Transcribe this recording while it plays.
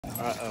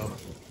Uh-oh.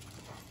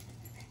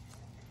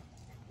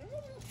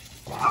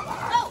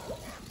 Oh!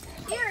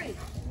 Erie!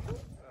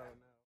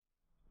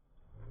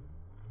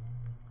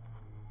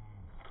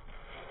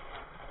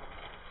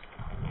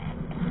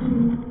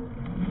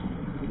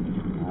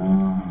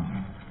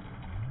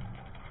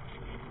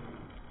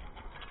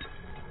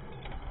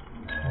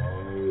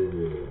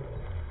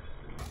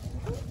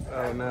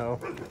 Oh no.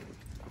 Come here.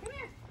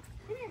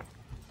 Come here.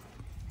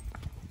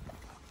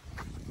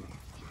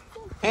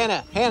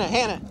 Hannah,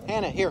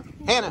 here.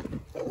 Hannah.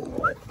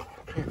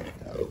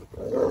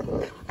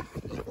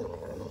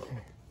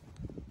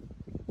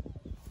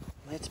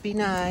 Let's be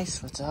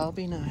nice. Let's all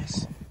be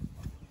nice.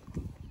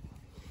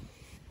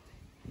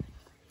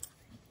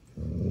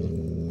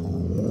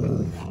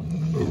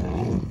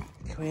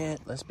 Quit.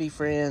 Let's be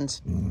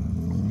friends.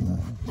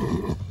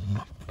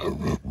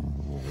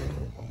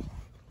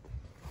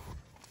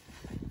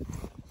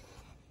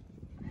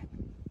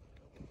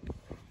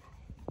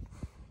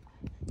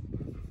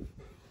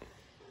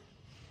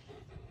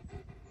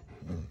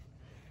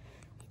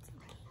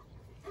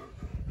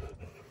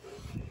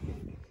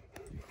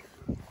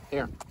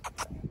 Here.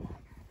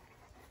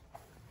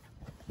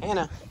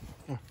 Hannah.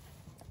 Here.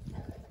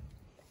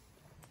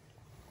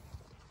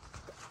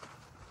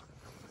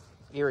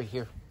 Erie,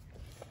 here.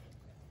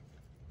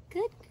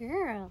 Good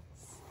girls.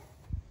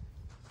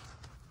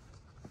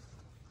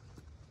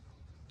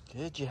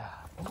 Good job.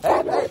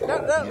 Hey,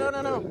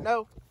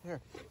 no.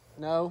 Here.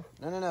 No.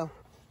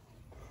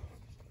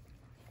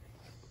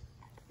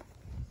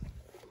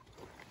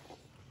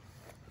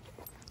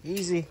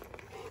 Easy.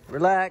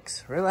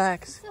 Relax.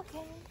 It's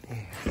okay.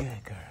 Here,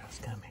 good girls.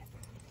 Come here.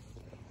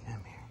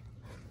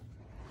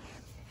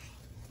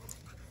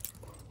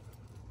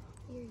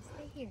 Erie,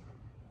 stay here.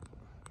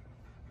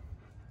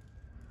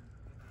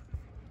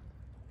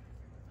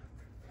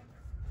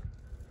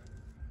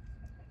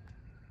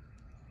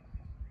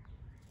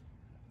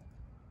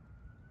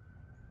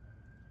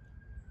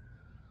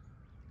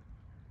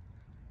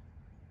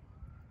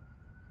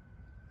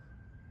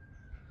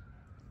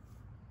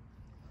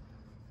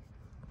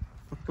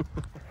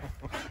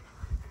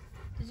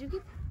 Did you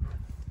get...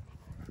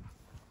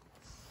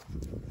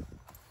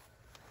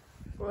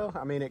 Well,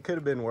 I mean, it could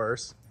have been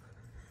worse.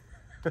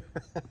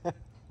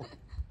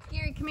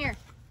 Erie, come here.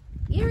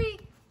 Erie!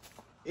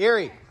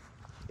 Erie.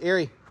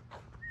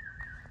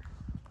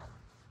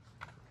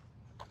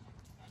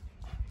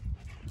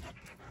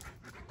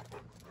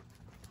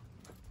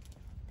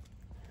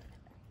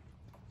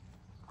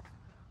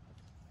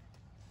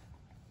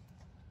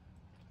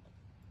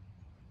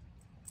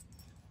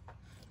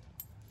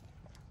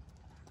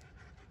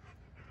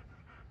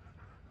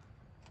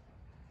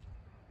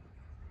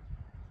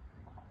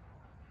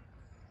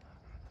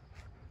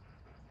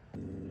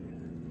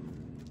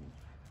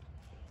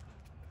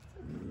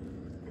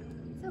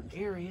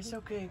 Erie, it's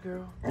okay,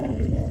 girl.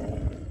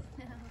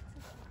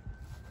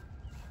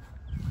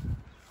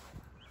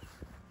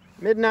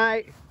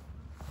 Midnight.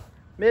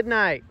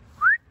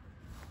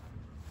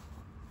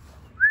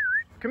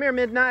 Come here,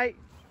 Midnight.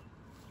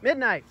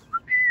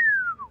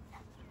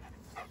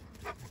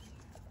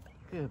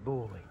 Good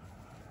boy.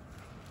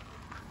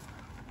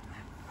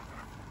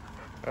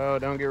 Oh,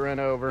 don't get run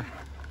over.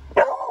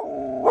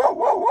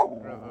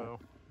 Uh-oh.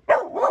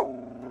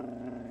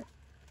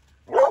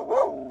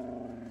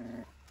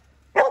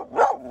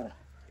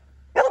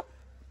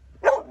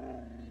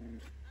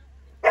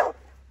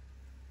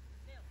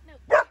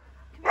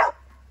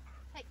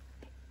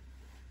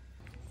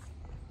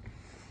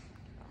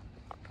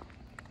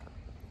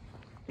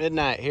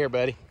 Midnight, here,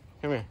 buddy.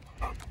 Come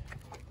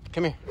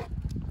here.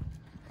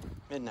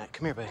 Midnight,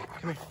 come here, buddy.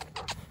 Come here.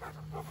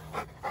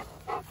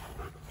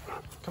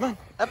 Come on,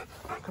 up.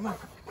 Come on.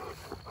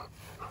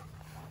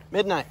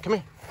 Midnight, come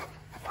here.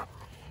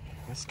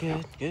 That's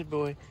good. Good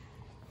boy.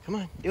 Come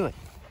on, do it.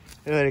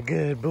 What a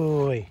good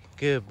boy.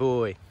 Good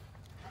boy.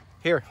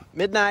 Here,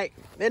 Midnight.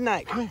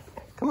 Come here.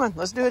 Come on,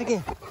 let's do it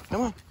again.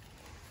 Come on.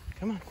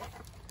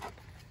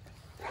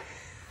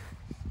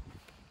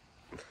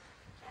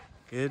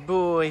 Good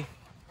boy.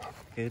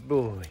 Good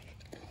boy.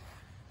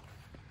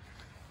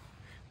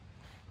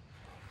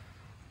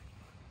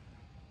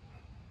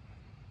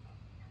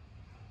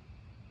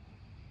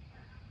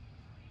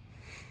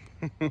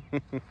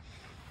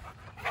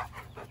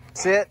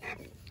 Sit.